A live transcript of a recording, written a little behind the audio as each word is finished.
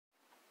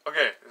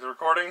Okay, is it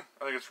recording?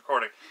 I think it's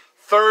recording.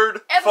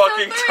 Third Episode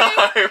fucking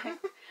 3. time!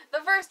 The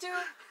first two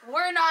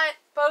were not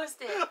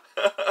posted.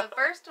 The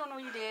first one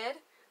we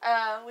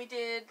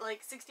did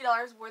like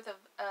 $60 worth of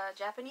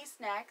Japanese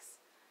snacks.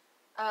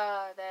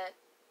 That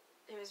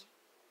it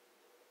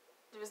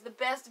was the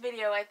best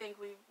video I think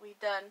we've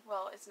done.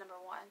 Well, it's number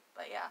 1,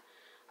 but yeah.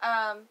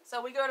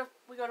 So we go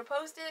to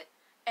post it,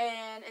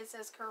 and it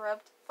says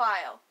corrupt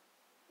file.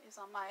 It's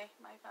on my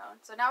phone.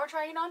 So now we're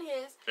trying it on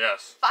his.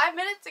 Yes. 5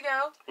 minutes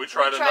ago, We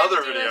tried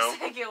another to do video. a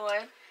second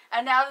one,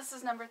 and now this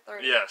is number 3.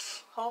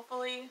 Yes.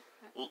 Hopefully.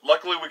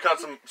 Luckily, we caught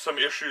some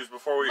issues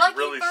before we Lucky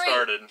really 3,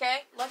 started.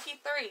 Okay,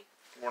 lucky 3.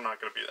 We're not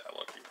going to be that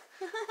lucky.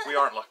 We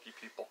aren't lucky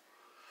people.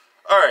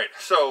 Alright,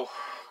 so,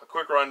 a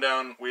quick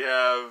rundown. We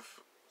have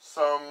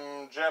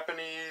some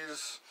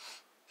Japanese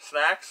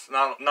snacks.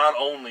 Not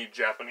only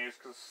Japanese,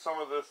 because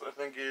some of this, I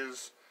think,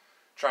 is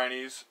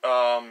Chinese.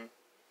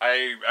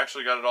 I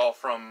actually got it all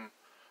from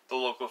the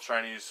local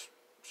Chinese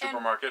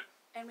supermarket.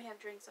 And we have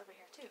drinks over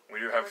here, too. We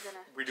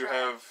do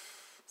have...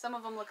 Some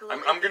of them look a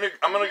little I'm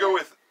gonna go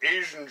with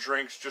Asian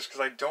drinks just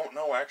because I don't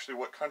know actually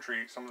what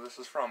country some of this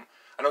is from.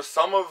 I know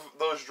some of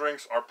those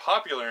drinks are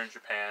popular in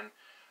Japan.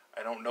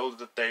 I don't know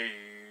that they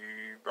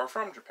are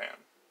from Japan.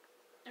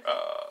 Okay.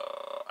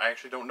 I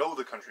actually don't know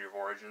the country of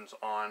origins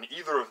on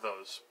either of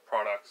those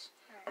products.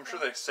 Right, I'm sure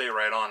they say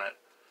right on it.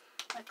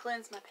 I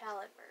cleanse my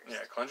palate first.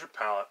 Yeah, cleanse your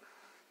palate.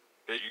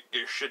 Get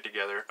your shit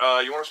together.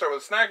 You want to start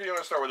with a snack or you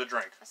want to start with a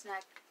drink? A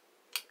snack.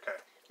 Okay.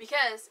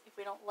 Because if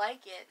we don't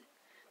like it,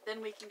 then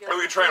we can go.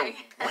 We try and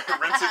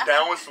rinse it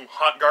down with some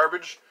hot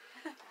garbage.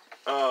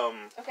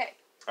 Okay.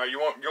 All right, you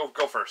want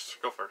go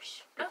first. Go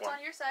first. No, it's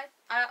on your side.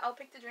 I'll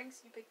pick the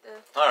drinks. You pick the.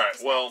 All right.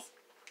 Well,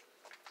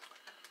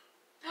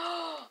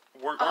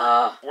 we're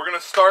gonna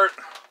start.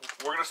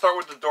 We're gonna start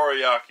with the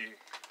dorayaki.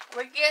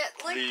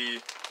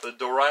 The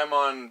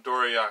Doraemon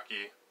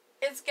dorayaki.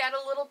 It's got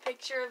a little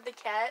picture of the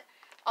cat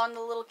on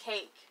the little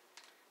cake.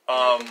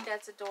 I think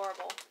that's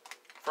adorable.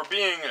 For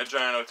being a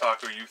giant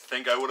otaku, you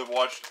think I would have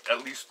watched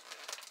at least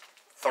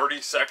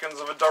 30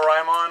 seconds of a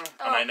Doraemon,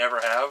 and I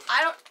never have.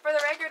 For the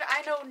record,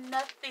 I know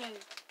nothing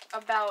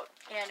about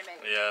anime.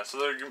 Yeah, so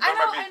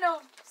I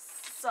know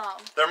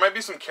some. There might be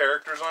some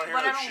characters on here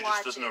that she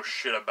just doesn't know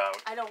shit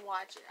about. I don't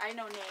watch it. I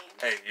know names.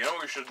 Hey, you know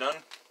what we should have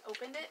done?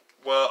 Opened it?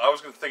 Well, I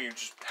was going to think you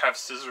just have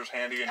scissors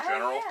handy in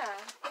general.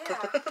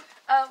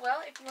 Yeah.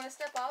 Well, if you want to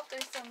step off,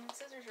 there's some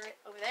scissors right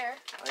over there.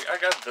 I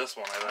got this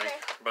one, I think. Okay.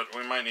 But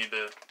we might need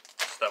to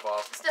step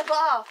off. Step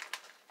off.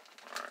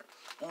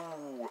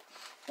 Alright.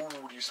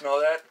 Ooh, do you smell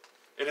that?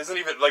 It isn't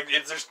even, like,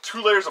 there's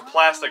 2 layers of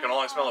plastic and all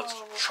I smell is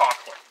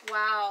chocolate.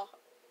 Wow.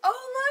 Oh,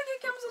 look,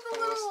 it comes with a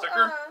little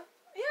sticker.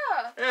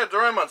 Yeah,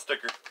 Doraemon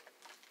sticker.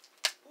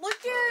 Look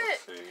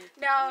at it.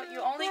 Now,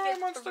 you only get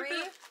 3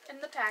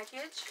 in the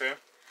package. Okay.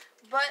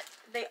 But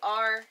they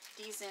are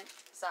decent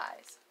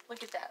size.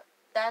 Look at that.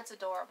 That's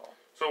adorable.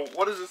 So,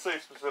 what does it say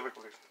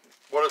specifically?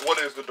 What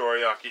is the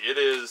dorayaki? It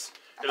is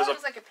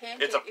like a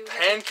pancake. It's a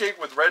pancake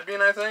with red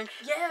bean, I think.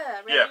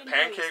 Yeah, red bean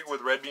pancake paste.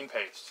 with red bean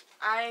paste.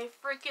 I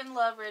freaking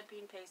love red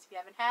bean paste. If you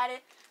haven't had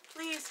it,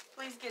 please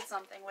get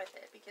something with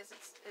it because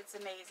it's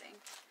amazing.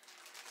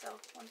 So,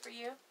 one for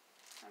you,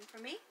 one for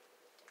me.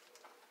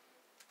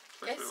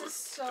 This is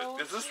so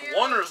Is this cute.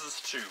 1 or is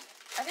this 2?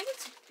 I think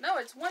it's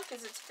 1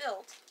 because it's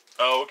filled.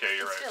 Oh, okay,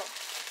 you're right.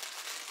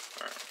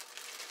 Filled. All right.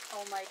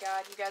 Oh my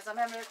God, you guys! I'm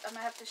gonna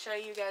have to show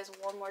you guys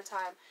one more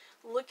time.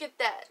 Look at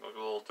that. Look at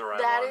a little Doraemon.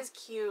 That is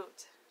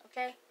cute.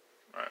 Okay.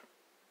 All right.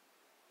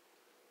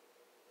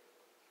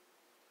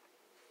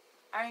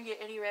 I didn't get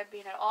any red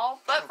bean at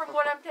all, but from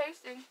what I'm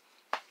tasting,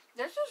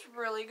 this is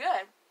really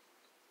good.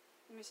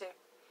 Let me see.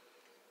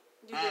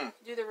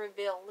 Do the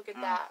reveal. Look at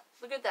that.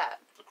 Look at that.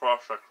 The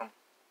cross section.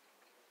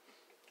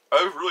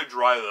 That was really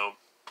dry though.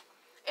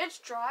 It's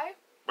dry.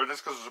 But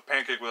that's because it's a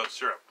pancake without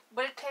syrup.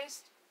 But it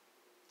tastes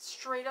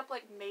straight up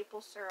like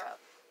maple syrup.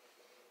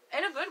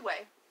 In a good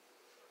way.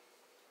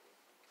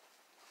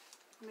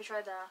 Let me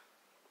try the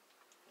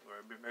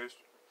red bean paste.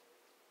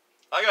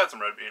 I got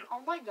some red bean.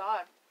 Oh my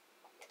God.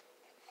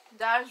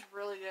 That is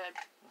really good.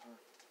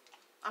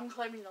 I'm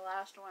claiming the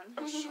last one.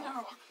 It's so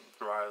fucking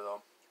dry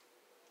though.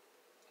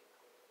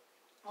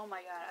 Oh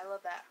my God, I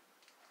love that.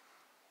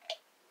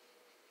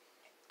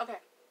 Okay.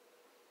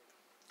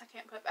 I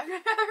can't put it back in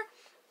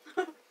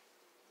there.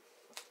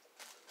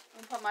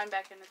 I'll put mine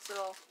back in its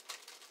little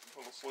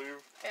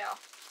sleeve. Yeah.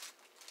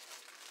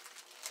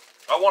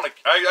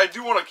 I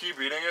do want to keep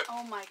eating it.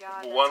 Oh my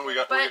God.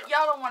 But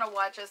y'all don't want to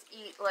watch us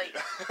eat like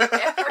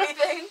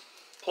everything.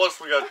 Plus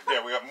we got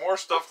more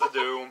stuff to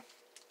do.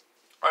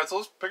 All right, so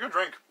let's pick a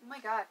drink. Oh my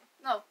God.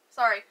 No,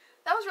 sorry.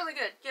 That was really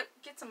good.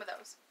 Get some of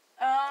those.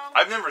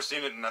 I've never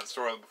seen it in that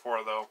store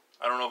before though.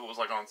 I don't know if it was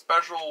like on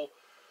special,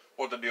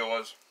 what the deal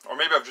was, or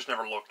maybe I've just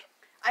never looked.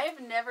 I have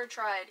never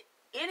tried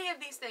any of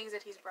these things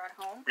that he's brought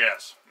home.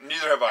 Yes,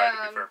 neither have I,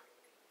 to be fair.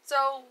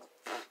 So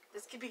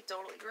this could be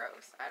totally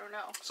gross. I don't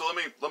know. So let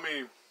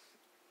me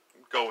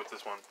go with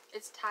this one.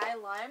 It's Thai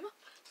lime.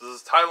 So this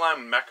is Thai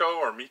lime Meko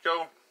or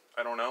Miko.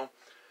 I don't know.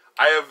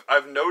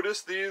 I've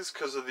noticed these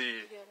because of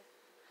the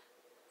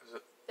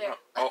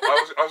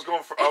was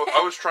going for.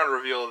 I was trying to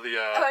reveal the.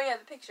 Oh yeah,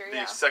 the picture. The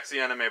yeah. sexy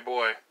anime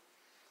boy.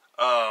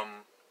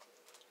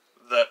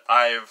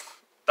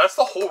 That's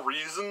the whole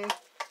reason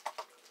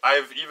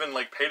I've even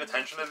like paid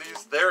attention to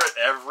these. They're at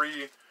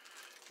every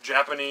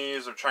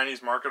Japanese or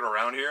Chinese market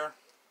around here.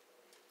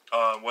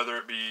 Whether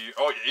it be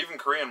even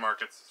Korean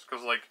markets,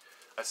 because like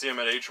I see them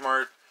at H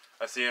Mart,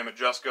 I see them at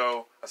Just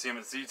Go, I see them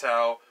at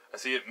Z-Tao, I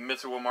see it at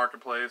Mitsuo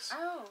Marketplace.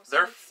 Oh, so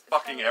they're it's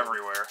fucking kind of,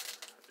 everywhere.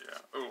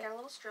 Yeah. Ooh. Got a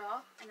little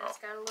straw, and it's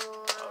got a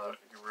little.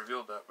 You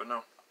revealed that, but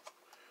no.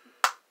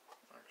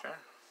 Okay.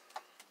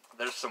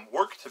 There's some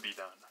work to be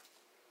done.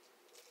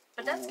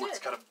 But that's good. It's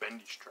got a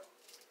bendy straw.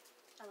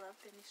 I love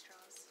bendy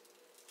straws.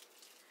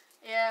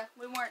 Yeah,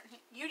 we weren't.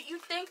 You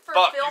think for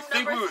Fuck,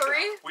 film number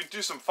 3 we'd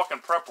do some fucking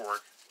prep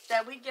work.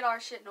 that we'd get our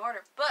shit in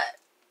order, but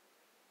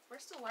we're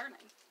still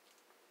learning.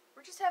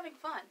 We're just having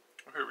fun.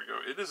 Oh, here we go.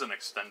 It is an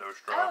extendo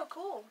straw. Oh,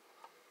 cool.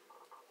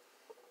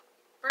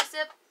 First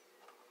sip.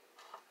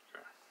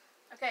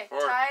 Okay,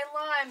 Thai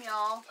lime,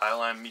 y'all. Thai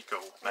lime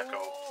Meko.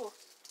 Ooh.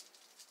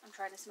 I'm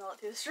trying to smell it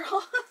through the straw.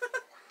 What the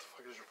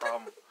fuck is your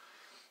problem?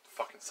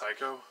 Fucking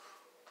psycho.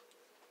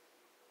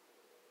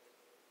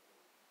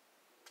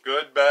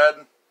 Good, bad?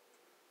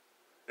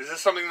 Is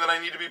this something that I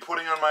need to be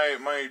putting on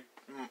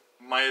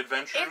my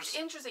adventures? It's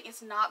interesting.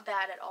 It's not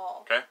bad at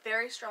all. Okay.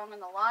 Very strong on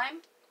the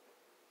lime,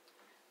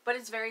 but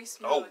it's very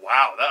smooth. Oh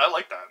wow, I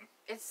like that.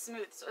 It's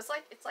smooth. So it's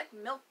like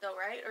milk though,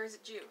 right? Or is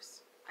it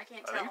juice? I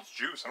can't tell. I think it's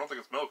juice. I don't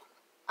think it's milk.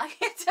 I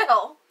can't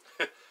tell.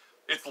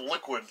 It's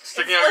liquid.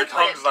 Sticking out your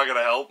tongue's not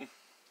gonna help.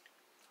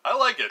 I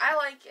like it. I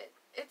like it.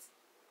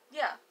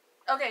 Yeah.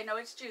 Okay, no,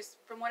 it's juice.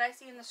 From what I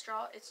see in the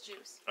straw, it's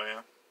juice. Oh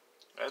yeah,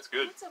 that's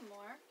good. Need some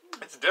more.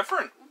 It's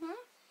different. Mhm.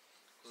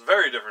 It's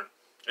very different.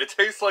 It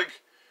tastes like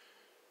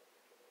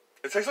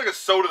a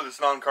soda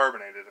that's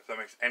non-carbonated. If that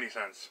makes any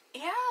sense.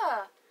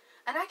 Yeah,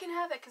 and I can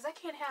have it because I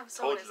can't have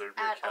Told sodas you there'd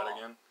be at a cat all.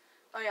 again.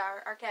 Oh yeah,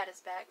 our cat is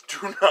back.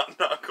 Do not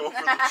knock over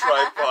the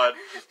tripod,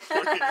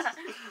 please,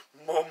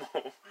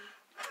 Momo.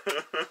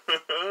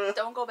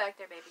 Don't go back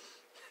there, baby.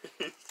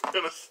 He's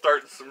gonna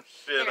start some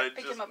shit. Here, I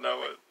pick just him up know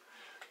real quick.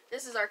 it.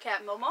 This is our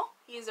cat Momo.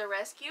 He's a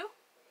rescue,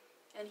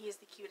 and he's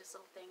the cutest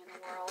little thing in the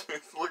world.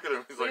 Look at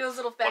him. He's Look like, at those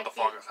little what back the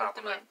feet. fuck is Lift him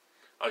happening? up.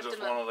 I Lift just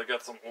him up. wanted to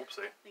get some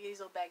oopsie. Look at these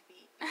little back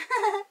feet.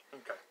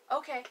 Okay.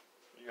 Okay.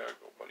 You gotta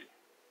go, buddy.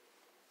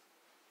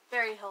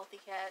 Very healthy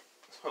cat.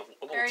 A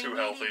little Very too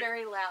needy, healthy.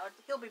 very loud.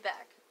 He'll be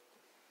back.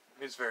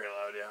 He's very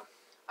loud, yeah.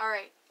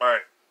 Alright.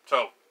 Alright,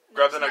 so,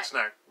 grab the next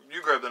snack. You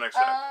grab the next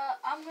snack.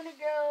 I'm gonna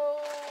go...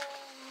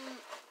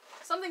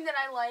 Something that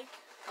I like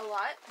a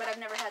lot, but I've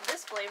never had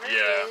this flavor,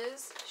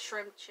 is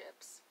shrimp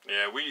chips.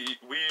 Yeah, we...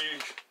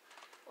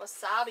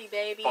 Wasabi,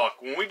 baby.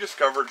 Fuck, when we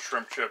discovered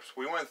shrimp chips,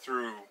 we went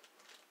through...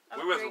 Oh,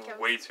 we went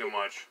through way too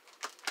much.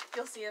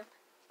 You'll see him.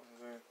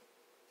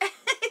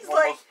 He's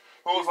What like...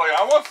 was like,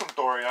 I want some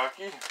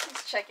dorayaki.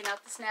 He's checking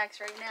out the snacks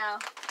right now.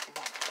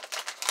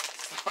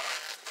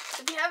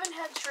 If you haven't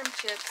had shrimp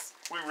chips...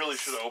 We really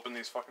should have opened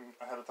these fucking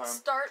ahead of time.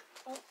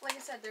 Like I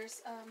said,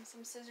 there's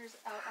some scissors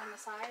out on the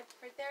side,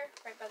 right there,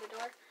 right by the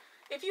door.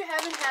 If you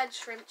haven't had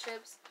shrimp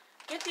chips,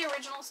 get the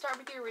original, start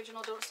with the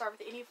original, don't start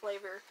with any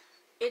flavor.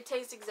 It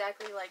tastes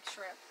exactly like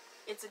shrimp.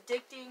 It's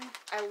addicting,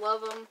 I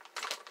love them.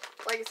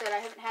 Like I said, I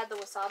haven't had the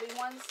wasabi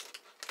ones,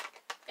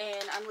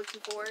 and I'm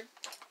looking forward.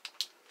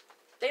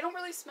 They don't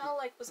really smell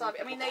like wasabi.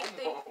 I mean, they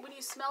when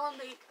you smell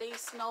them, they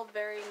smell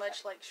very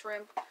much like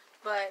shrimp,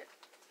 but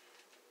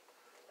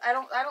I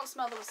don't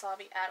smell the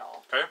wasabi at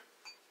all. Okay.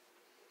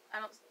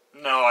 I don't.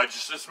 No, it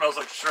smells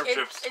like shrimp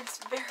chips. It's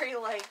very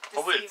like deceiving.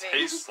 Hopefully it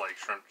tastes like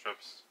shrimp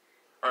chips.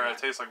 Or it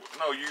tastes like...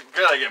 No, you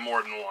gotta get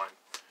more than one.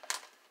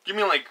 Give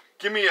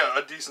me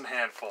a decent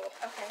handful.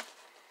 Okay.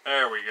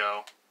 There we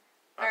go.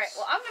 Alright,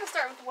 well I'm gonna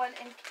start with one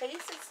in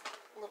case it's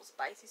a little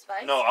spicy.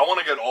 No, I want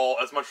to get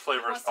as much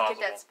flavor as possible.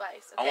 Get that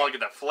spice. Okay. I want to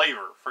get that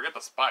flavor. Forget the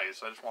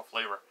spice. I just want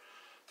flavor.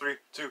 3,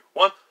 2,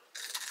 1.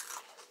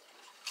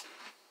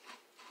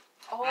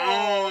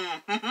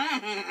 Oh.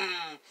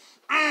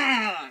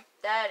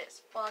 That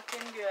is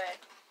fucking good.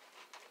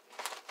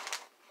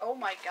 Oh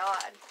my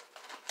god.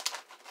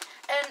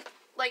 And,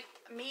 like,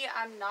 me,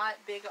 I'm not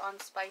big on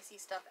spicy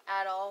stuff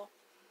at all.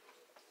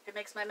 If it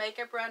makes my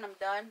makeup run, I'm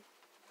done.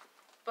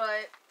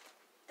 But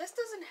this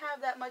doesn't have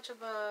that much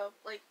of a,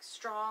 like,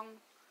 strong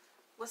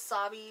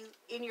wasabi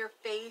in your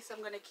face,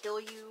 I'm gonna kill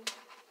you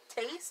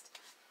taste.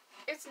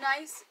 It's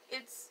nice.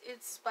 It's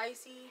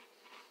spicy.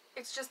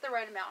 It's just the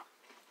right amount.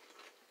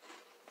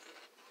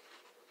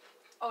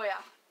 Oh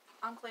yeah.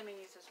 I'm claiming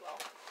these as well.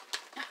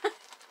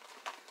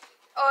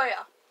 Oh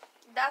yeah.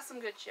 That's some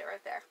good shit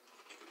right there.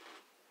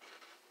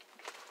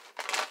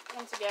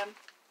 Once again,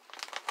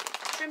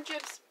 shrimp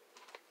chips,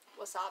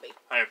 wasabi.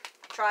 Hey,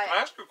 try it. Can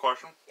I ask you a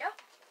question? Yeah.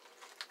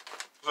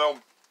 So,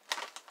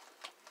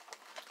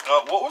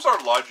 what was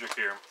our logic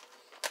here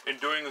in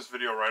doing this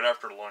video right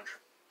after lunch?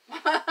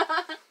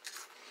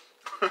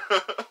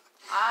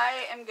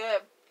 I am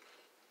good.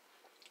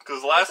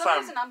 Because last For some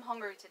time... reason, I'm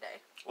hungry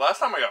today. Last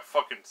time I got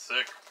fucking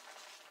sick.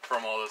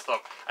 from all this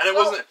stuff. And it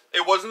wasn't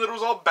that it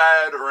was all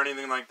bad or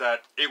anything like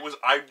that. It was,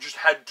 I just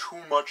had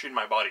too much in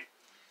my body.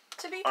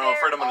 To be I'm fair,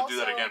 afraid I'm going to also, do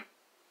that again.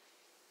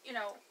 You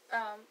know,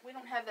 we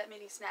don't have that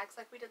many snacks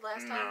like we did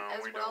last time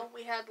as we well. don't.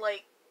 We had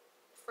like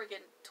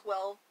friggin'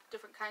 12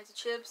 different kinds of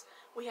chips.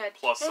 We had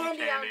Plus candy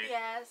some out candy. the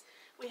ass.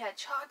 We had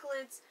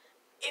chocolates.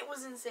 It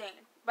was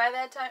insane. By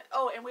that time,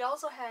 and we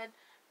also had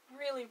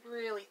really,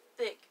 really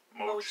thick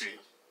mochi.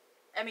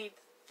 I mean,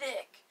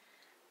 thick.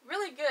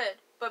 Really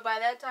good. But by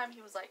that time,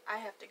 he was like, I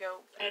have to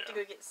go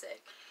get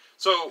sick.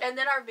 So, and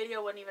then our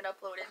video wasn't even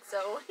uploaded,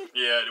 so.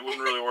 Yeah, it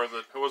wasn't really worth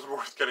it. It wasn't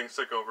worth getting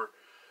sick over.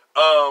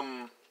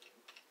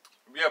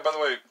 Yeah, by the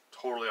way,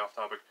 totally off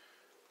topic.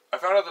 I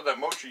found out that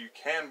mochi you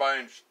can buy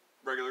in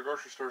regular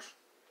grocery stores.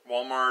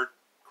 Walmart,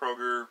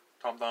 Kroger,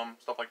 Tom Thum,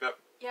 stuff like that.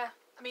 Yeah.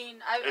 I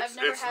mean, I've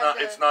never had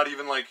It's not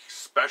even, like,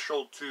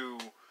 special to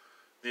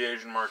the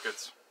Asian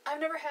markets. I've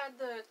never had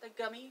the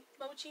gummy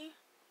mochi,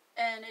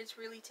 and it's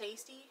really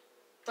tasty.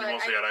 But you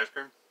mostly had ice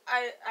cream?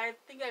 I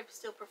think I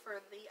still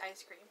prefer the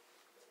ice cream.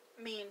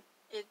 I mean,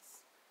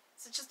 it's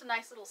just a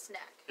nice little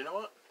snack. You know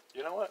what?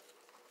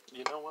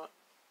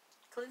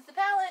 Cleanse the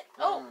palate.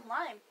 Oh,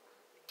 lime.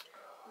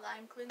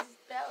 Lime cleanses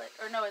the palate.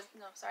 Or no,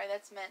 sorry,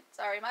 that's mint.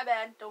 Sorry, my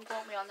bad. Don't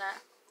quote me on that.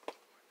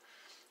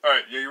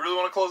 Alright, yeah, you really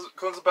want to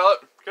cleanse the palate?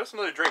 Get us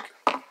another drink.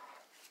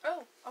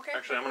 Oh, okay.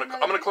 Actually, I'm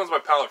gonna cleanse my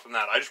palate from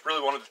that. I just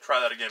really wanted to try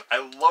that again. I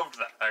loved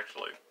that,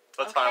 actually.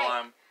 That's high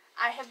lime.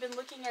 I have been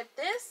looking at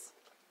this.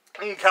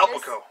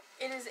 Calpico.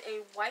 It is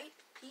a white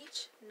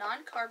peach,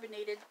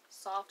 non-carbonated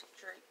soft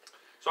drink.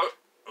 So,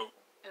 is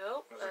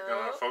it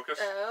gonna focus?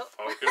 Oh.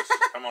 Focus.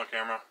 Come on,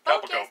 camera.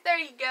 Focus, Calpico. there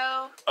you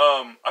go.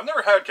 I've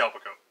never had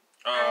Calpico.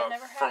 I've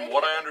never had From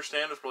what I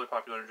understand, it's really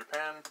popular in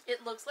Japan.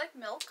 It looks like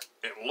milk.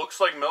 It looks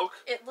like milk.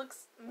 It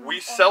looks... We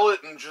sell it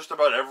in just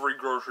about every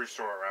grocery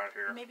store around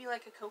here. Maybe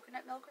like a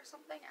coconut milk or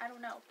something? I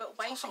don't know. But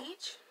white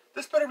peach?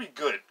 This better be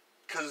good.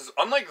 Because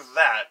unlike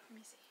that, Let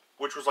me see.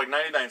 which was like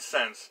 99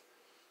 cents,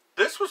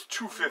 this was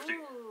 $2.50.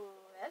 Ooh,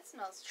 that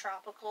smells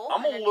tropical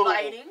I'm and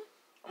inviting.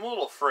 I'm a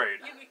little afraid.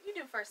 You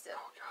do first sip.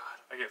 Oh, God.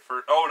 I get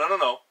first... Oh,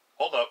 no.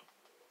 Hold up.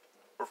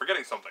 We're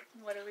forgetting something.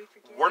 What are we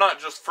forgetting? We're not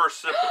just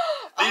first sipping.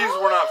 These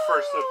were not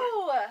first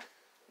sipping.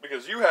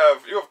 Because you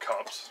have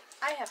cups.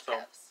 I have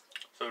cups.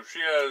 So she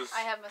has...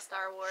 I have my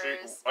Star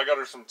Wars. I got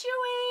her some...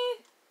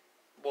 Chewie!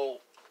 Well,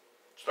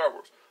 Star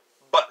Wars.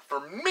 But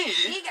for me...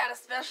 He got a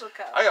special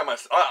cup. I got my...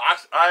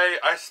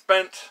 I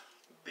spent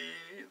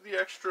the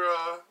extra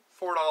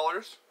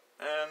 $4.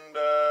 And,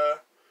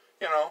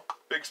 you know,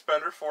 big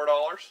spender, $4.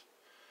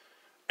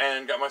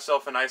 And got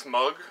myself a nice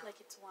mug. Like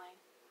it's wine.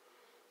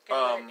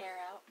 Gotta let it air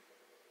out.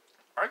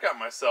 I got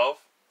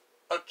myself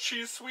a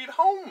Cheese Sweet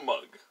Home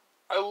mug.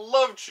 I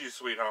love Cheese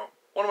Sweet Home.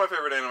 One of my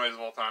favorite animes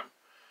of all time.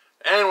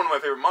 And one of my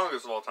favorite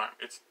mangas of all time.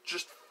 It's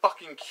just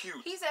fucking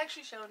cute. He's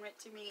actually shown it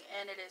to me,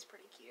 and it is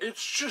pretty cute.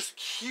 It's just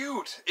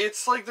cute.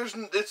 It's like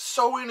it's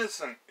so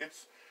innocent.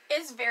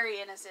 It's very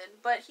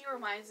innocent, but he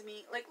reminds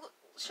me, like, look,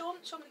 show him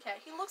the cat.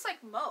 He looks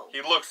like Mo.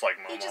 He looks like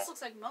Momo. He just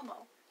looks like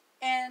Momo.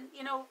 And,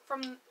 you know,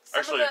 from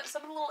some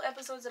of the little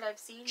episodes that I've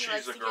seen, he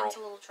likes to get into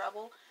a little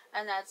trouble,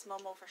 and that's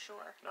Momo for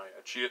sure. No,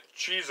 yeah,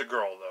 she's a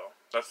girl, though.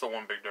 That's the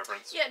one big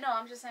difference. Yeah, no,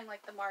 I'm just saying,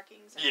 like, the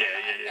markings. And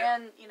yeah.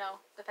 And, you know,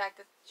 the fact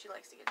that she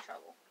likes to get in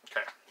trouble.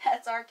 Okay.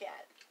 That's our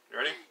cat. You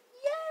ready?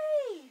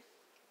 Yay!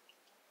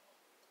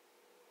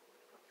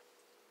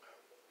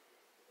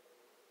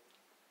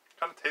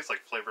 Kind of tastes like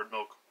flavored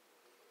milk.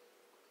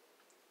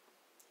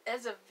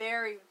 It's a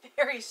very,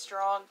 very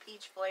strong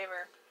peach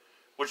flavor.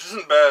 Which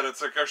isn't bad.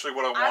 It's like actually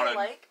what I wanted. I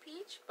like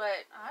peach,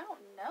 but I don't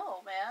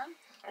know, man.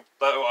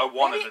 I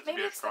wanted it to be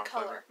maybe a it's strong the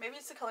color. flavor. Maybe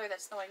it's the color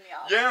that's throwing me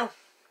off. Yeah.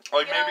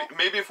 Like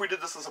maybe if we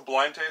did this as a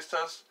blind taste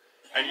test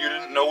and you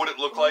didn't know what it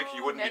looked like,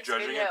 you wouldn't be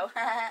judging it. Oh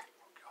God.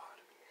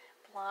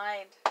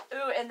 Blind.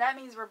 Ooh, and that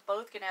means we're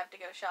both gonna have to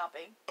go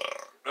shopping.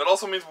 It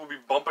also means we'll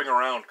be bumping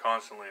around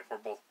constantly if we're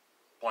both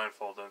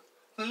blindfolded.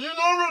 Do you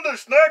know where the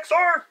snacks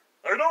are?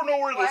 I don't know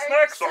where the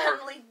snacks are.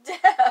 Suddenly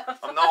deaf.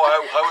 No,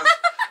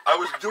 I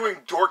was doing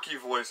dorky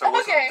voice. I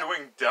wasn't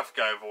doing deaf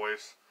guy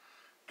voice.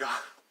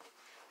 God.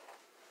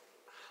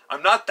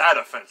 I'm not that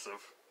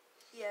offensive.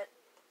 Yet.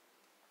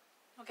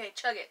 Okay,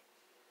 chug it.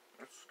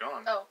 It's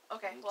gone. Oh,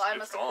 okay. Well, I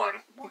must have poured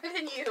more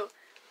than you.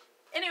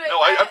 Anyway. No,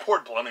 I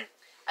poured plenty.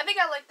 I think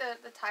I like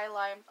the Thai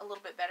lime a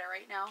little bit better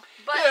right now.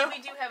 But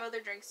we do have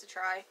other drinks to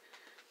try.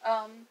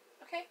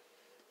 Okay.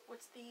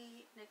 What's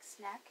the next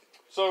snack?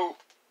 So,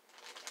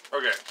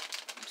 okay.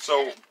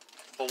 So,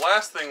 the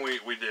last thing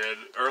we did,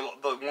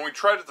 when we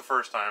tried it the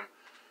first time,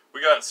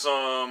 we got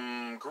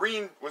some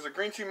was it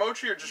green tea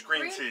mochi or just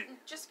green tea?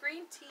 Just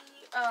green tea.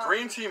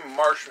 Green tea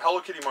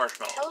Hello Kitty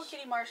marshmallows. Hello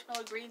Kitty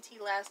marshmallow green tea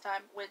last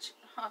time,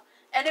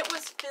 and it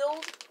was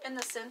filled in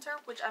the center,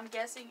 which I'm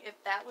guessing if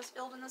that was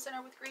filled in the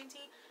center with green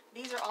tea,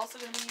 these are also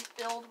going to be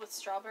filled with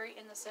strawberry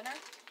in the center.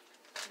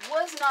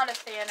 Was not a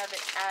fan of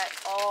it at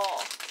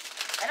all.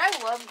 And I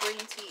love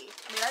green tea.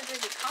 I mean, I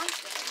drink it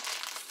constantly.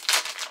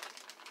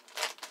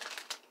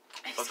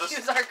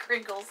 Excuse our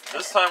crinkles.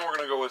 This time we're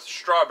gonna go with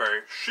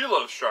strawberry. She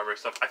loves strawberry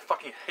stuff. I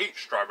fucking hate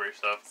strawberry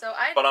stuff.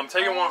 But I'm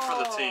taking one for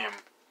the team.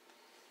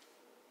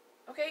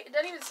 Okay, it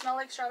doesn't even smell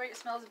like strawberry. It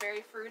smells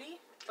very fruity,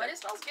 but it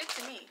smells good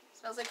to me. It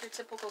smells like your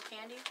typical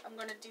candy. I'm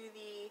gonna do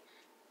the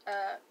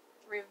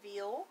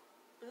reveal.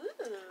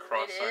 Ooh,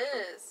 it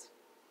is.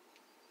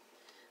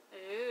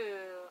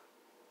 Ooh,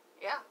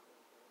 yeah.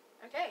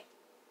 Okay.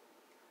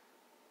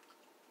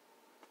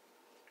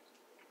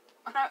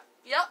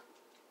 Yep.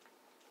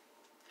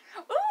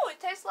 Ooh, it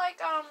tastes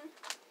like Oh,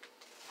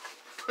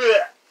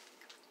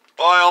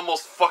 I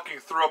almost fucking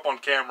threw up on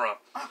camera.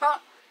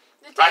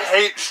 I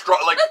hate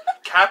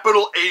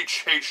capital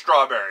H hate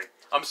strawberry.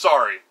 I'm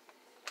sorry.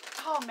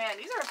 Oh man,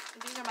 these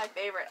are my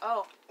favorite.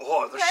 Oh.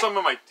 Oh, there's some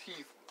in my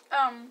teeth.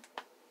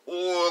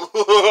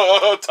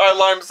 Oh, Thai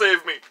lime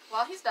saved me.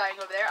 While he's dying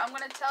over there, I'm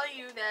gonna tell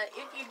you that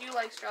if you do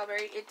like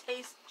strawberry, it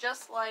tastes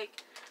just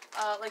like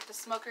the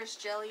Smucker's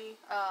jelly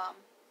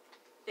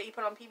that you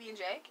put on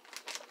PB&J.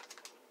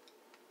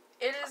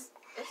 It's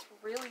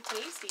really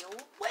tasty.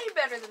 Way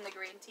better than the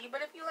green tea.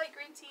 But if you like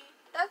green tea,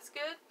 that's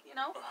good. You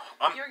know,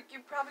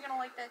 you're probably gonna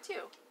like that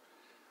too.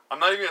 I'm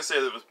not even gonna say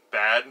that it was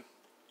bad.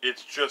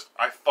 It's just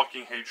I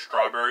fucking hate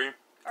strawberry.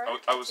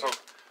 I was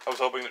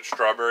hoping that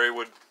strawberry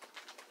would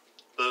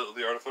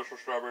the artificial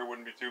strawberry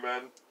wouldn't be too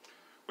bad.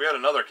 We had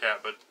another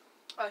cat, but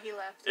he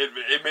left.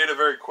 It made a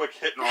very quick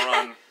hit and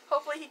run.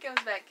 Hopefully he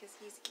comes back because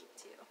he's cute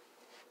too.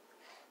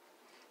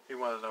 He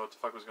wanted to know what the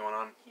fuck was going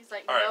on. He's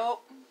like, all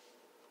nope. Right.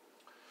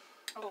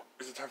 Oh.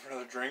 Is it time for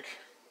another drink?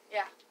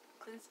 Yeah.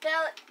 Cleanse the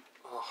palate.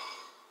 Oh,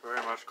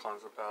 very much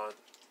cleanse the palate.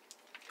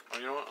 Oh,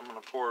 you know what? I'm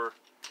gonna pour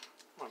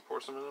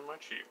some into my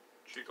chi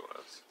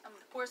glass. I'm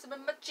gonna pour some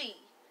in my chi.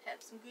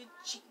 Have some good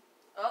chi.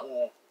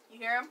 Oh. You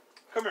hear him?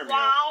 Come here,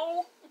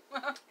 wow.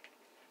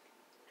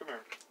 Come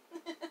here.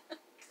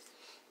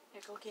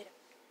 Here, go get him.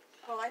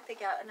 While I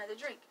pick out another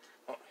drink.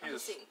 Oh,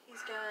 let's see.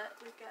 We've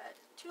got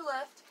 2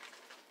 left.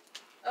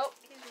 Oh,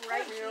 he's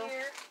right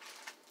here.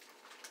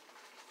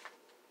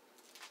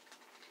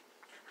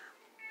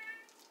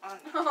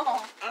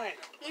 Oh,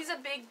 he's a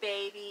big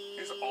baby.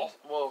 He's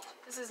well.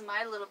 This is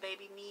my little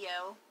baby,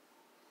 Mio.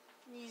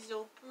 He's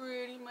so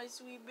pretty, my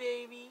sweet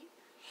baby.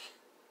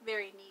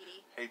 Very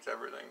needy. Hates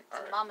everything.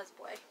 It's a mama's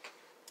boy.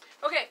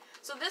 Okay,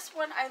 so this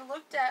one I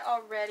looked at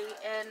already,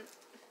 and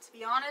to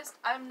be honest,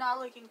 I'm not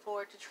looking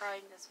forward to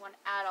trying this one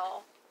at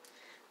all.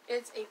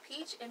 It's a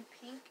peach and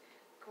pink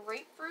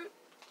grapefruit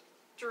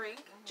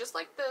drink, just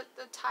like the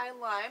Thai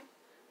lime.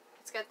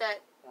 It's got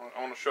that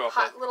I want to show off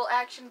hot little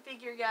action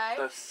figure guy.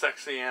 That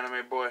sexy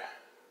anime boy.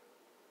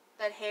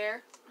 That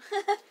hair.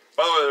 By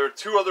the way, there are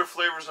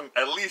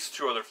at least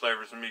two other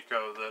flavors in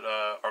Miko that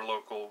are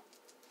local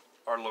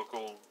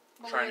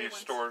Chinese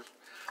stores.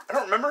 I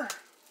don't remember.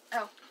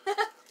 Oh.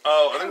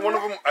 I think one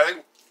of them.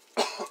 I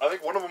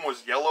think one of them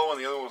was yellow and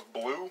the other one was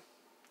blue.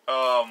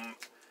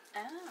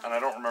 And I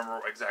don't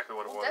remember exactly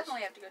what it was. We'll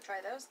definitely have to go try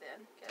those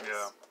then.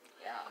 Yeah.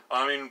 Yeah.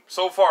 I mean,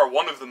 so far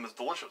one of them is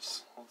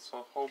delicious. Let's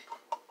hope.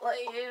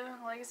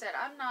 Like I said,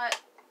 I'm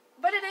not,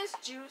 but it is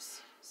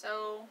juice,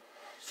 so.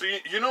 So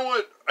you know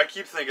what I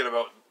keep thinking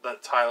about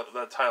that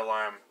Thai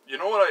lime. You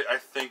know what I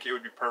think it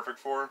would be perfect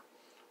for?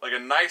 Like a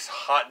nice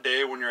hot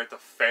day when you're at the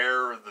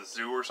fair or the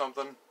zoo or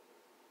something.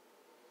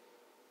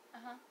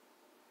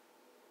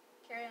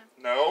 Carry on.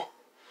 No.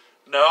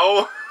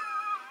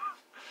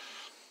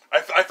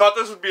 I thought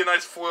this would be a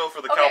nice foil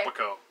for the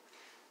Calpico.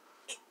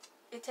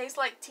 It tastes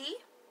like tea.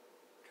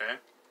 Okay.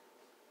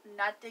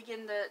 Not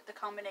digging the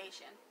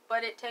combination,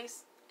 but it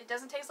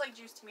doesn't taste like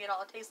juice to me at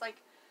all. It tastes like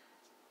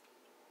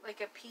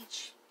a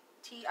peach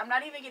tea. I'm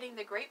not even getting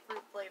the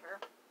grapefruit flavor.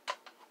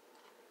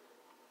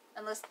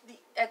 Unless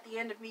at the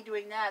end of me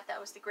doing that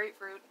was the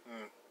grapefruit.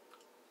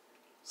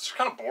 It's just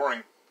kind of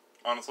boring,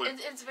 honestly.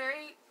 It's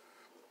very.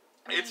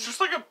 It's just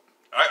like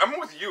I'm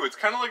with you. It's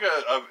kind of like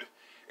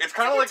it's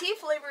kind of like a tea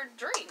flavored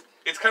drink.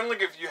 It's kind of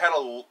like if you had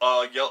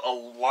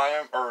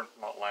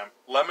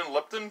lemon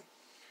Lipton.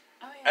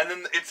 Oh, yeah. And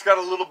then it's got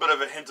a little bit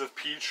of a hint of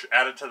peach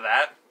added to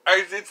that.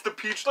 It's the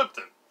peach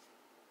Lipton.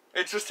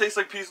 It just tastes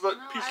like peach Lipton.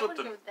 I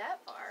wouldn't go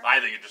that far. I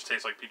think it just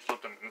tastes like peach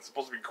Lipton. And it's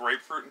supposed to be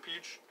grapefruit and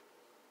peach.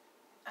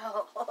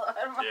 Oh,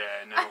 I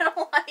I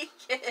don't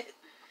like it.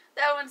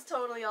 That one's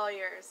totally all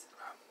yours.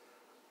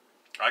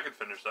 I could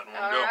finish that in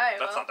one all go. Right,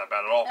 That's not that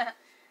bad at all.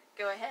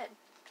 Go ahead.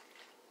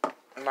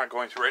 I'm not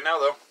going to right now,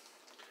 though.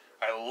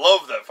 I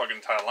love that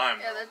fucking Thai lime.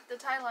 Yeah, the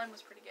Thai lime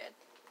was pretty good.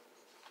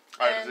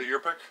 Alright, is it your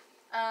pick?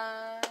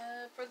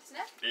 For the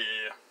snack?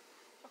 Yeah.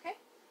 Okay.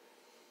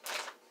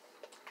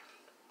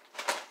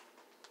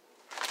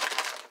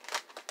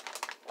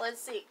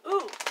 Let's see.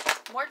 Ooh,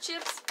 more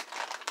chips.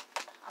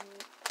 I'm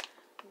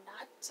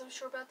not so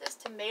sure about this.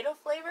 Tomato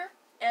flavor.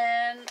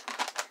 And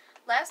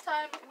last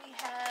time we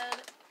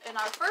had, in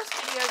our first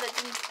video that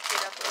didn't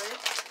get uploaded,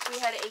 we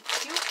had a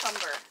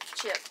cucumber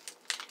chip.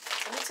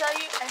 Let me tell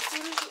you, as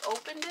soon as you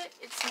opened it,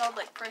 it smelled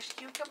like fresh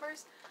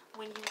cucumbers.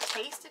 When you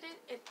tasted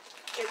it,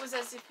 it was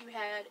as if you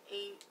had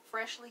a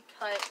freshly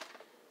cut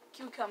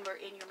cucumber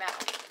in your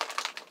mouth.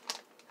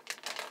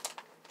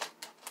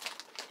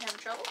 And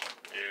having trouble?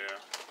 Yeah.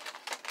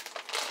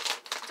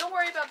 Don't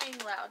worry about being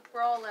loud.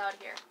 We're all loud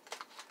here.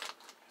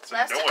 It's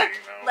annoying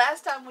now.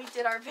 Last time we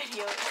did our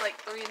video, it was like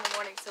 3 in the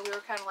morning, so we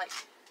were kind of like,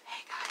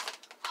 hey guys,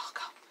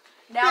 welcome.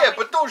 Now yeah,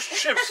 but those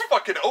chips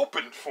fucking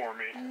opened for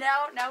me.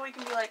 Now we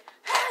can be like,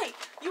 hey,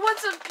 you want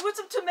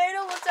some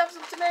tomato? Let's have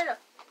some tomato.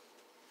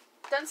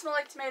 Doesn't smell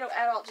like tomato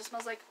at all. It just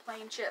smells like a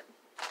plain chip.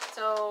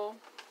 So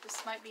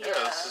this might be a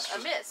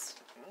miss.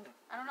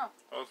 I don't know.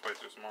 Oh, it's way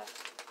too small.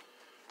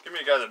 Give me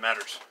a guy that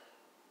matters.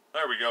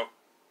 There we go.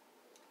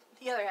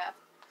 The other half.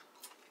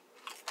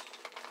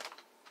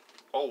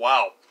 Oh,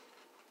 wow.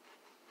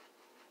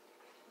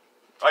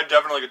 I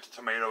definitely get the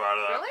tomato out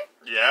of that. Really?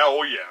 Yeah,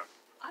 oh yeah.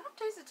 I don't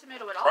taste the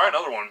tomato at all. Try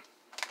another one.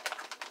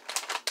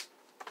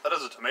 That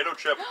is a tomato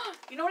chip.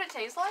 You know what it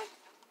tastes like?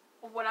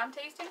 What I'm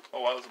tasting?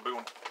 Oh, wow, that's a big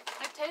one.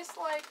 It tastes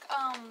like,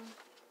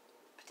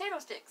 potato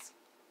sticks.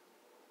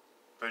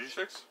 Veggie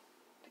sticks?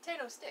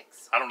 Potato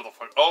sticks. I don't know the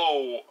fuck.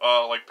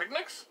 Oh, like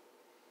picnics?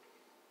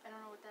 I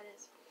don't know what that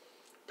is.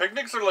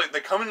 Picnics are like,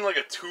 they come in like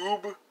a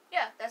tube.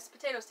 Yeah, that's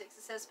potato sticks.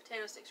 It says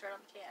potato sticks right on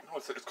the can. No,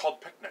 it's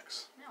called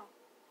picnics. No.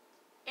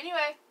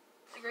 Anyway,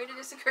 agree to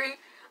disagree.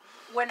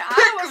 When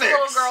I was a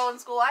little girl in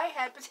school, I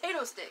had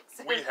potato sticks.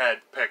 We had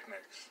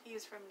picnics. He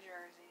was from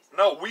Jersey. So.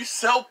 No, we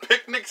sell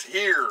picnics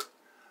here.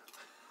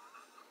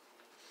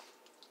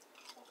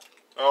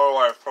 Oh,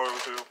 I probably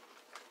too.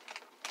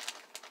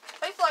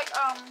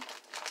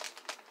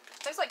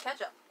 Tastes like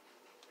ketchup.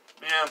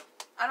 Yeah.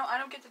 I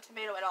don't get the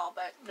tomato at all,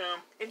 but Yeah.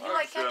 if you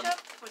like ketchup,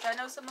 which I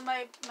know some of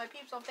my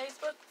peeps on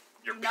Facebook,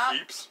 your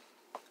peeps,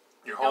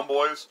 your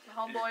homeboys,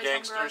 your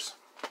gangsters.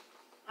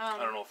 I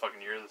don't know what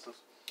fucking year this is.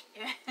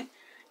 Yeah.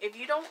 If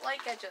you don't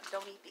like ketchup,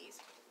 don't eat these.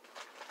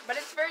 But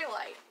it's very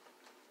light.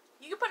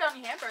 You can put it on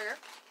your hamburger.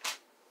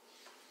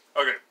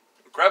 Okay,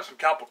 grab some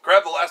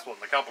grab the last one,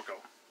 the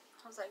Calpico.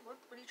 I was like, what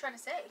are you trying to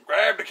say?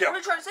 Grab the Calpico. What are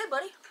you trying to say,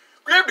 buddy?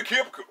 Grab the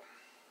Calpico.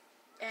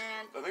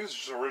 And I think it's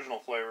just original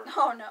flavor.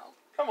 Oh no.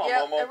 Come on,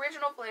 yep, Momo.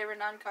 Original flavor,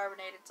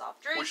 non-carbonated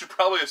soft drink. We should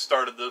probably have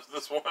started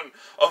this one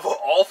of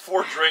all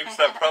 4 drinks.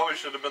 That probably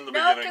should have been the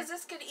beginning. No, because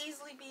this could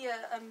easily be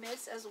a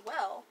miss as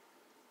well.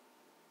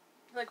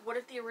 Like, what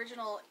if the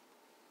original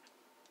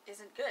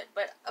isn't good?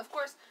 But of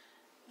course,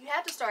 you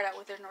had to start out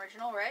with an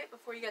original, right?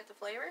 Before you get the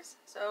flavors.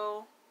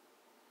 So,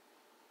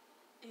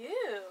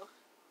 ew.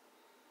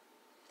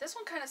 This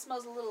one kind of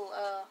smells a little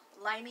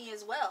limey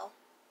as well.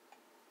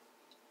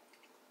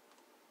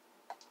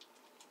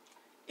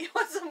 You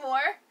want some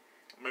more?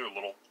 Maybe a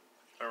little.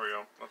 There we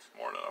go. That's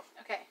more than enough.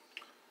 Okay.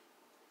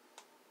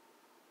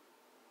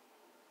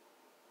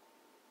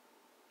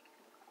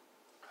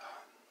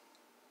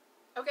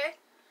 Okay.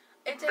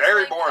 It tastes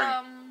very like,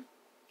 boring.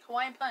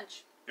 Hawaiian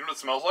Punch. You know what it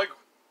smells like?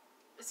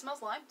 It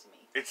smells lime to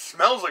me. It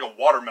smells like a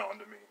watermelon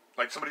to me.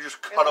 Like somebody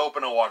just cut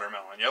open a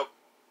watermelon. Yep.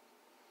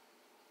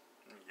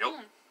 Yep.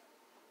 Mm.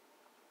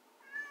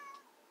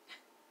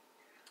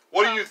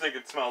 What do you think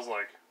it smells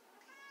like?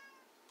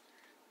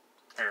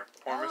 Here,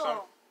 pour me some.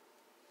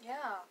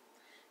 Yeah.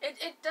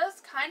 It does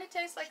kind of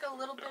taste like a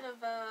little bit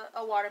of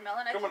a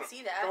watermelon. I can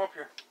see that. Come up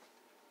here.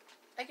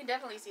 I can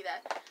definitely see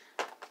that.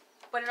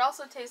 But it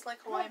also tastes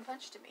like Hawaiian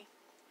Punch to me.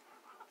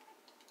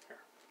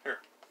 Here.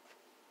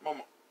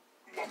 Momo,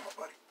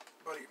 buddy.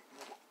 Momo.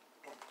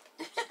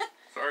 Oops.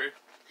 Sorry.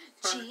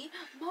 Gee,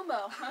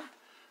 Momo.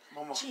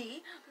 Momo.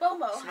 Gee,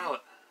 Momo. Smell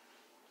it.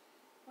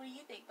 What do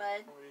you think,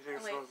 bud? What do you think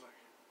it smells like?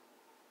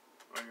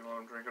 Are you let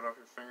him drink it off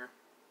your finger?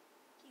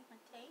 Do you want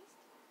to taste?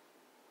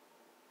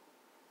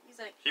 He's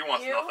like, he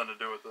wants nothing to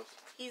do with this.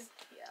 Yeah.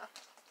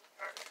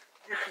 Alright.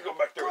 You can go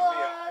back there with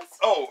me.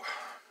 Oh.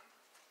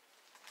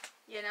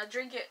 Yeah, now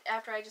drink it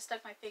after I just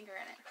stuck my finger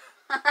in it.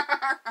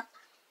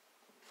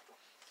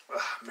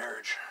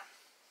 Marriage.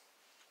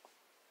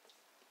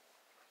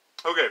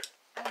 Okay.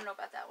 I don't know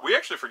about that one. We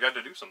actually forgot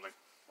to do something.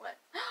 What?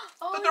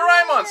 Oh, the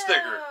Doraemon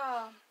sticker.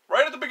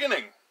 Right at the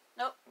beginning.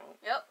 Nope. Well,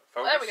 yep.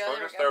 Focus, there we go.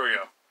 focus. There we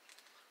go.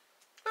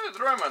 Hey, the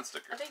Doraemon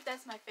sticker. I think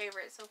that's my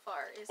favorite so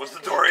far. Was the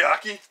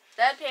dorayaki?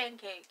 That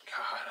pancake.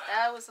 God.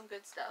 That was some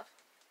good stuff.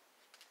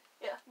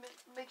 Yeah,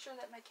 make sure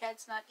that my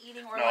cat's not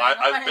eating or. No,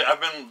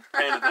 I've been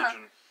paying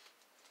attention.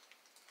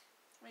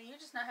 I mean, you're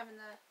just not having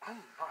the.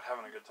 I'm not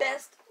having a good time.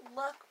 Best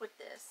luck with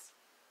this.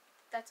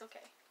 That's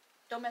okay.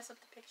 Don't mess up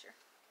the picture.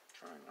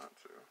 Trying not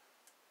to.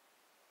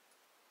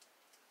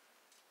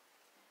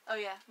 Oh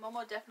yeah,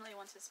 Momo definitely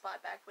wants his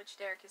spot back, which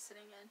Derek is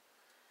sitting in.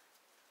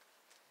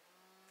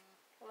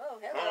 Whoa,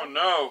 hello. Oh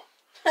no!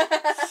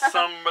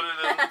 Somebody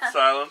didn't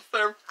silence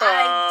their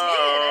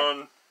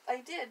phone.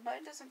 I did.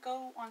 Mine doesn't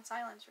go on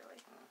silence really.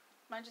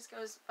 Mine just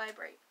goes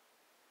vibrate.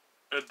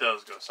 It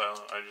does go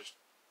silent. I just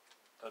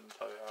didn't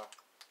tell you how.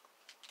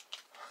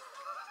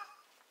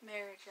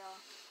 Marriage, y'all.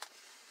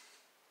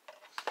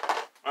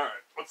 All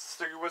right. What's the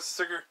sticker? What's the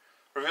sticker?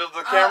 Reveal to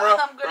the camera.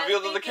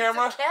 Reveal to the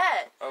camera. It's a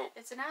cat. Oh,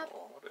 it's an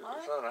apple. What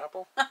is that? An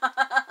apple?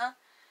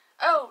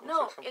 Oh looks no!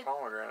 like some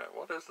pomegranate.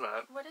 What is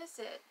that? What is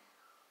it?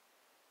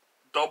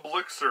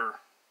 Doublixer.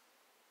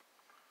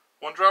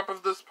 1 drop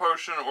of this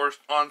potion or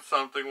on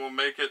something will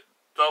make it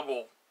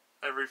double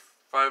every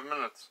 5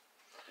 minutes.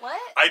 What?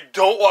 I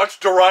don't watch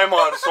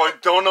Doraemon, so I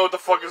don't know what the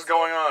fuck is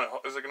going on.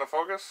 Is it gonna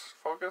focus?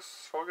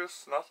 Focus?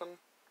 Nothing?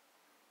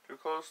 Too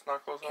close?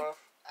 Not close enough?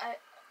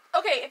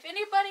 Okay, if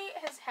anybody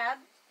has had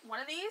one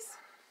of these,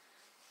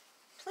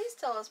 please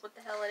tell us what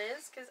the hell it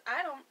is, because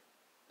I don't...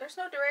 There's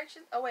no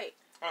direction. Oh, wait.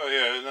 Oh,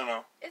 yeah,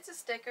 no. It's a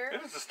sticker.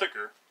 It is a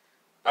sticker.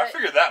 I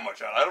figured that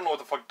much out. I don't know what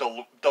the fuck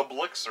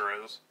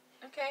Dublixer is.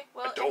 Okay,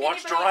 well... I don't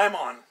watch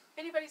Doraemon. If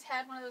anybody's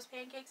had one of those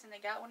pancakes and they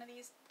got one of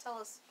these, tell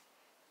us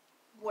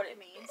what it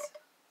means.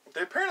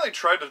 They apparently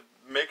tried to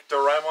make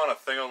Doraemon a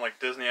thing on, like,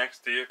 Disney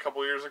XD a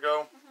couple years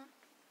ago.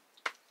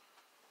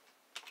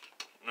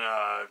 Nah,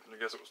 I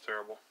guess it was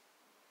terrible.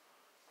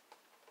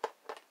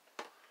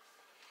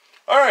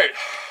 Alright.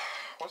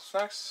 What's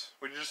next?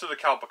 We just did a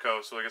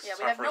Calpico, so I guess it's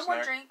time for a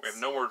snack. We have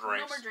no more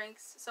drinks. No more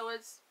drinks, so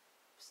it's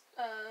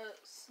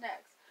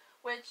snacks.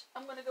 Which,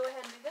 I'm going to go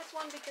ahead and do this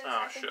one because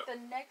I think the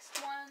next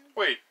one...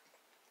 Wait.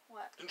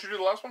 What? Didn't you do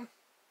the last one?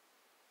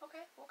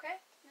 Okay.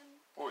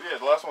 Well, yeah,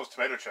 the last one was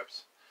tomato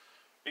chips.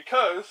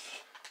 Because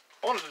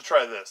I wanted to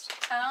try this.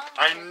 Oh.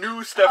 I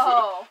knew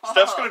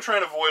Steph's going to try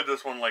and avoid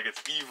this one like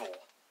it's evil.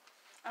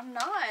 I'm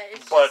not.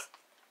 But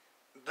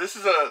this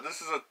is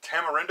a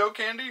tamarindo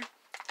candy.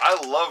 I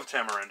love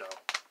tamarindo.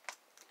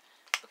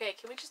 Okay,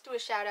 can we just do a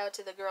shout out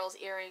to the girl's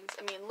earrings?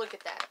 I mean, look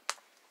at that.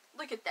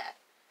 Look at that.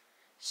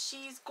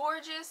 She's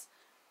gorgeous,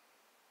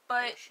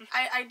 but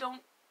I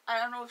don't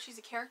know if she's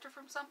a character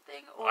from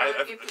something or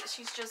if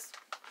she's just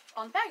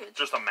on the package.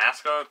 Just a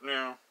mascot,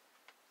 yeah.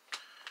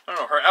 I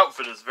don't know. Her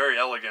outfit is very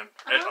elegant.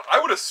 I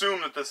would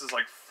assume that this is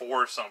like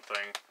for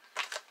something.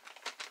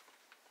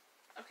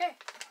 Okay.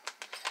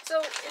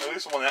 So at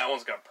least that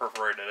one's got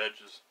perforated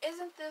edges.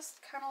 Isn't this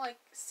kind of like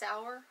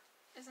sour?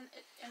 Isn't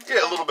it?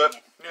 Yeah, a little bit.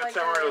 Yeah, like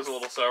tamarindo's a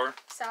little sour.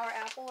 Sour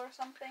apple or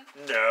something?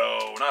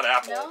 No, not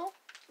apple.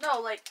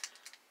 No, like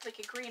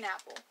a green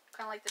apple.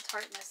 Kind of like the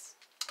tartness.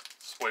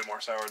 It's way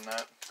more sour than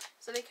that.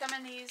 So they come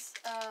in these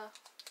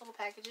little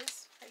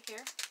packages right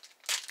here.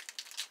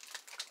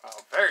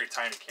 Oh, very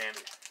tiny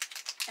candy.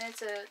 And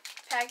it's a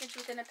package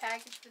within a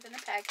package within a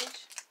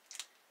package.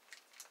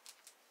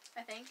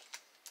 I think.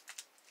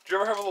 Did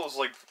you ever have those,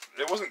 like,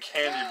 it wasn't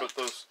candy, but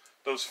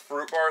those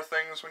fruit bar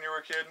things when you were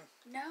a kid?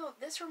 No,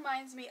 this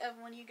reminds me of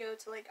when you go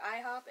to, like,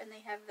 IHOP and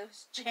they have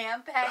those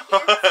jam packets.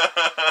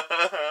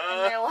 And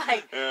they're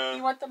like,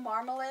 you want the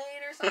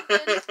marmalade or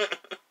something?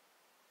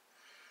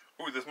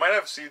 Ooh, this might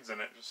have seeds in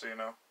it, just so you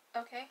know.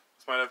 Okay.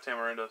 This might have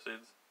tamarindo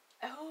seeds.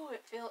 Oh,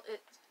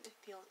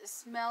 it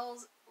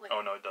smells like...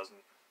 Oh, no, it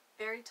doesn't.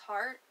 Very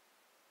tart.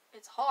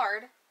 It's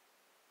hard.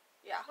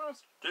 Yeah. Oh,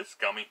 it's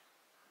gummy.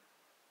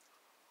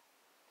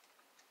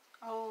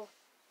 Oh.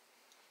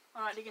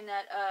 I'm not digging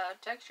that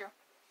texture.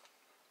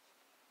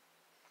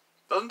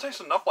 Doesn't taste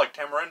enough like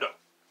tamarindo.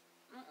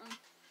 Mm-mm.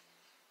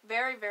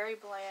 Very, very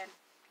bland.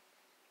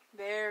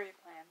 Very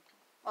bland.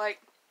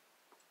 Like...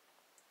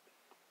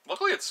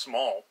 Luckily it's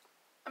small.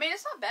 I mean,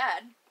 it's not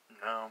bad.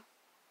 No.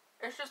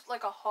 It's just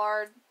like a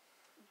hard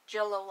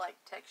Jell-O-like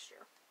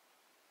texture.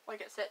 Like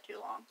it set too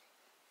long.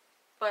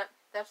 But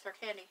that's their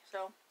candy,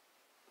 so...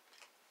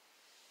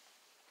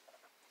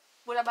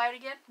 Would I buy it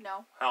again?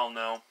 No. Hell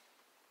no.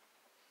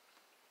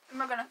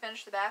 Am I gonna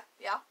finish the back?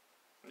 Yeah.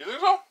 You think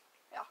so?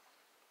 Yeah.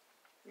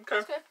 Okay.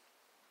 That's good.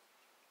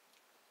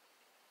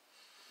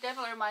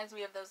 Definitely reminds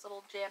me of those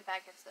little jam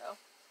packets, though.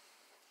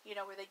 You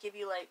know, where they give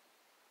you, like,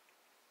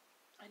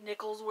 a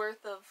nickel's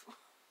worth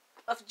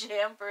of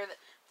jam for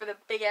the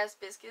big-ass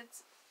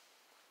biscuits.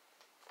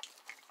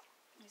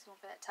 He's going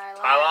for that Thai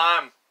lime. Thai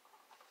lime.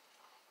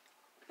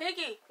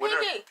 Piggy!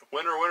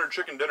 Winner,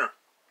 chicken dinner.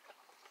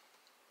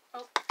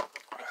 Oh,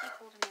 I keep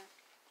holding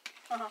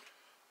that.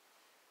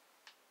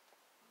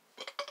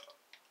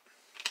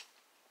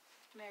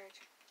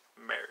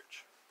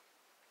 Marriage.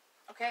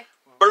 Okay.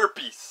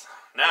 Burpees.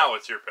 Now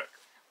it's your pick.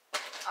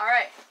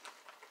 Alright.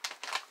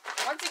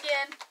 Once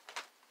again,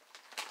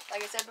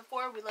 like I said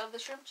before, we love the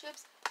shrimp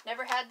chips.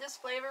 Never had this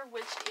flavor,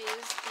 which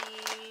is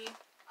the...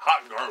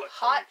 Hot garlic.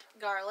 Hot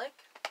garlic.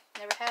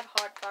 Never had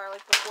hot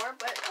garlic before,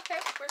 but okay,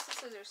 where's the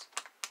scissors?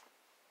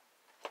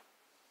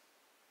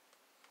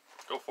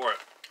 Go for it.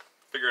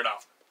 Figure it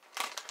out.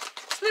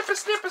 Snip it,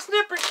 snip it,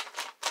 snip it.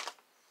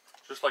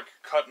 Just like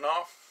cutting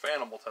off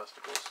animal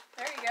testicles.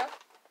 There you go.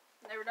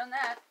 Never done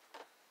that.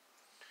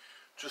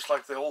 Just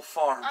like the old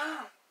farm.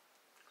 Oh.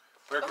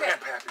 Where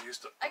Grandpappy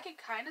used to... I could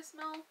kind of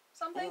smell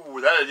something. Ooh,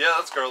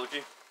 that's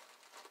garlicky.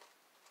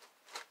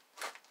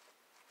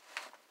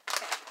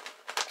 Okay.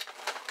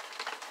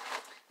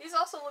 These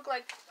also look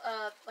like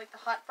the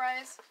hot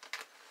fries.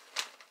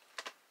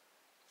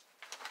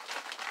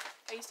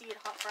 I used to eat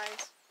hot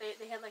fries.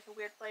 They had like a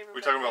weird flavor. Are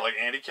we talking about like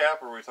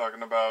Handicap, or are we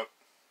talking about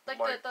like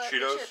the The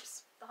Cheetos?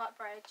 chips, the hot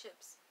fried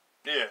chips.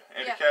 Yeah,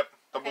 Handicap,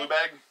 the blue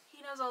bag.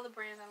 He knows all the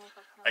brands. I don't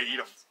fucking know. I eat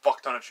a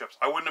fuck ton of chips.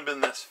 I wouldn't have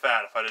been this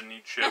fat if I didn't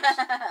eat chips.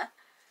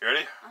 You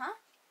ready? Uh-huh.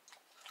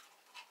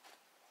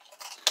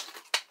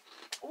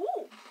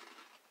 Ooh.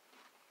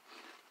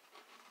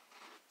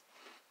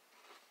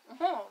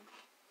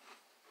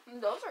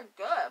 Those are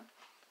good.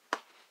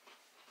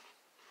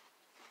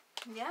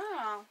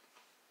 Yeah.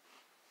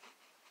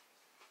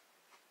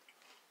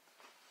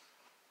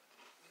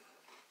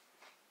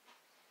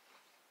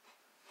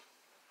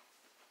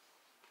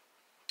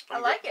 I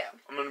like it.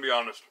 I'm gonna be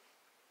honest.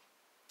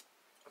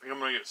 I think I'm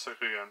gonna get sick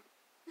again.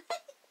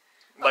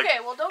 Okay,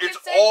 well, don't get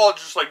it's sick. all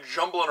just like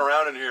jumbling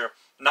around in here,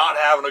 not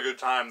having a good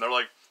time. They're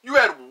like, you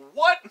had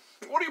what?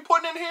 What are you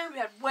putting in here? We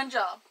had one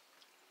job.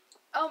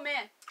 Oh,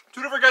 man.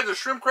 2 different kinds of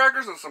shrimp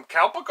crackers and some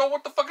Calpico?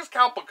 What the fuck is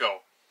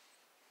Calpico?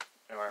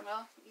 Anyway.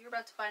 Well, you're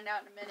about to find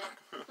out in a minute.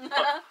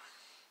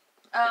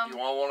 You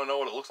all want to know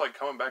what it looks like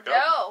coming back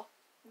up?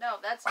 No,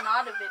 that's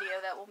not a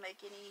video that will make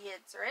any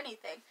hits or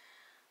anything.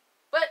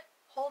 But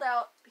hold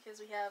out because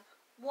we have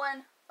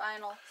one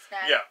final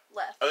snack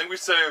left. I think we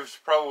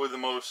saved probably the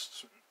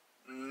most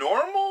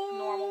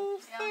normal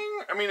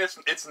thing. I mean,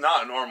 it's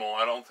not normal.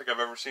 I don't think I've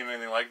ever seen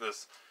anything like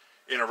this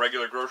in a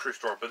regular grocery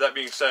store. But that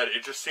being said,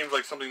 it just seems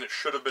like something that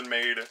should have been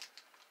made,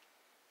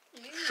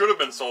 should have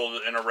been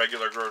sold in a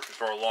regular grocery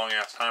store a long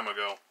ass time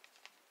ago.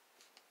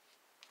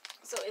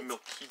 So it's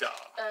Milkita.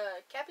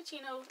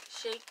 Cappuccino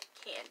shake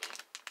candy.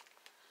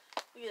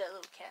 Look at that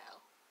little cow.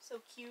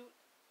 So cute.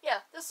 Yeah,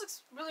 this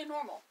looks really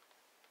normal.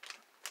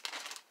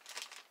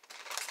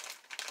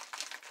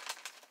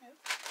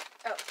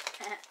 Oh.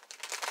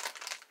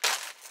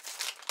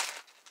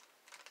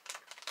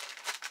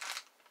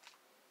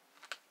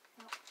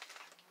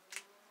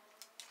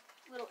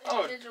 Little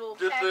individual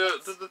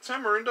packets. Did the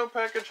Tamarindo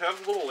package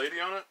have a little lady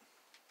on it?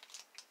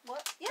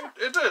 What? Yeah.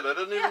 It did. I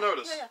didn't even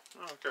notice. Yeah.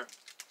 Oh, okay.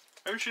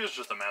 Maybe she is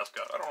just a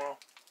mascot. I don't know.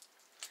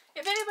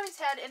 If anybody's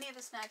had any of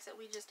the snacks that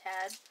we just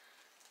had,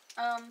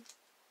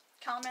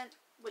 comment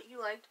what you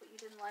liked, what you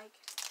didn't like,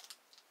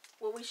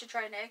 what we should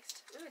try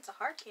next. Ooh, it's a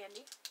hard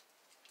candy.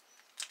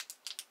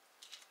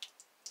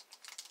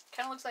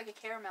 Kind of looks like a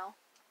caramel.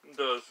 It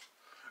does.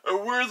 A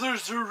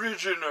Werther's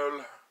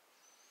Original.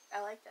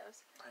 I like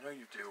those. I know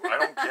you do. I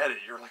don't get it.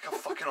 You're like a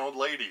fucking old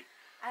lady.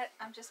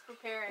 I'm just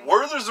preparing.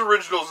 Werther's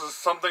Originals is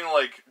something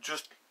like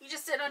just... You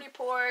just sit on your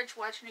porch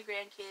watching your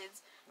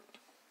grandkids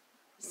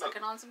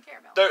sucking on some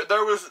caramel.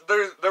 There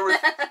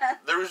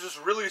was this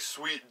really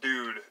sweet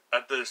dude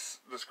at this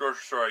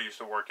grocery store I used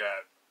to work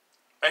at.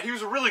 And he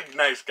was a really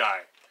nice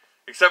guy.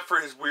 Except for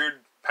his weird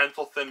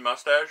pencil-thin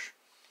mustache.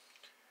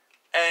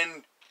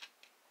 And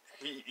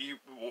he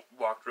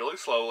walked really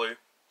slowly.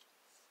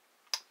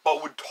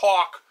 But would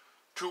talk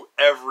to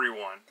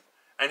everyone.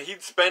 And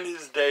he'd spend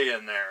his day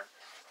in there.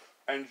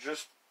 And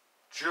just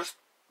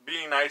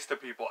being nice to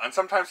people. And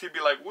sometimes he'd be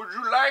like, would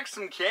you like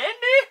some candy?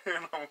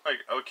 And I'm like,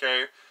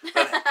 okay.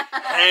 Then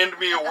hand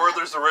me a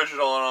Werther's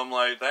Original, and I'm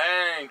like,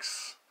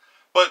 thanks.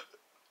 But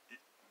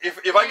if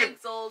I could,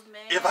 old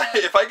man.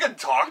 if I could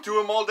talk to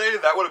him all day,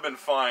 that would have been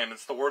fine.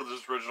 It's the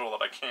Werther's Original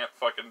that I can't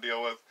fucking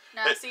deal with.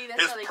 No, see,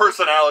 that's his how they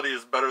personality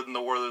is better than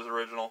the Werther's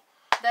Original.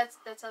 That's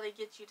how they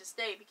get you to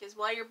stay, because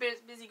while you're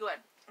busy going,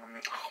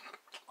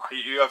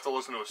 you have to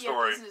listen to a story. You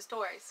have to listen to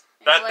stories.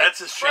 That's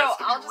his chance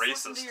to be I'll racist.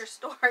 just listen to your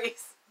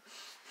stories.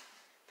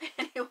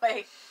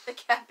 Anyway, the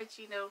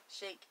cappuccino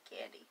shake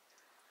candy.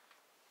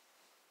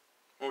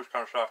 Oh, it's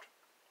kind of soft.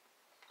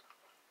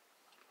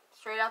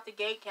 Straight out the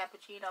gate,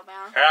 cappuccino,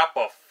 man.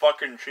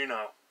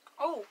 Cappa-fucking-chino.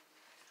 Oh.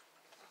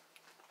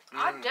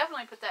 I'd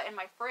definitely put that in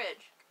my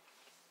fridge.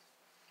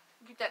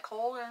 Get that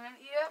cold and then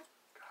eat it.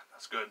 God,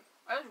 that's good.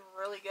 That was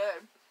really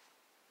good.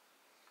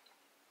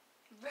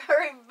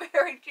 Very,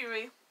 very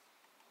chewy.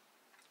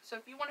 So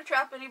if you want to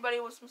trap anybody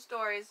with some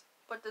stories,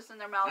 put this in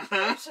their mouth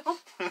first.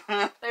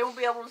 They won't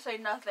be able to say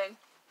nothing.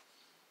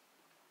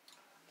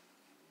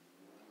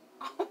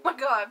 Oh my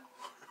god.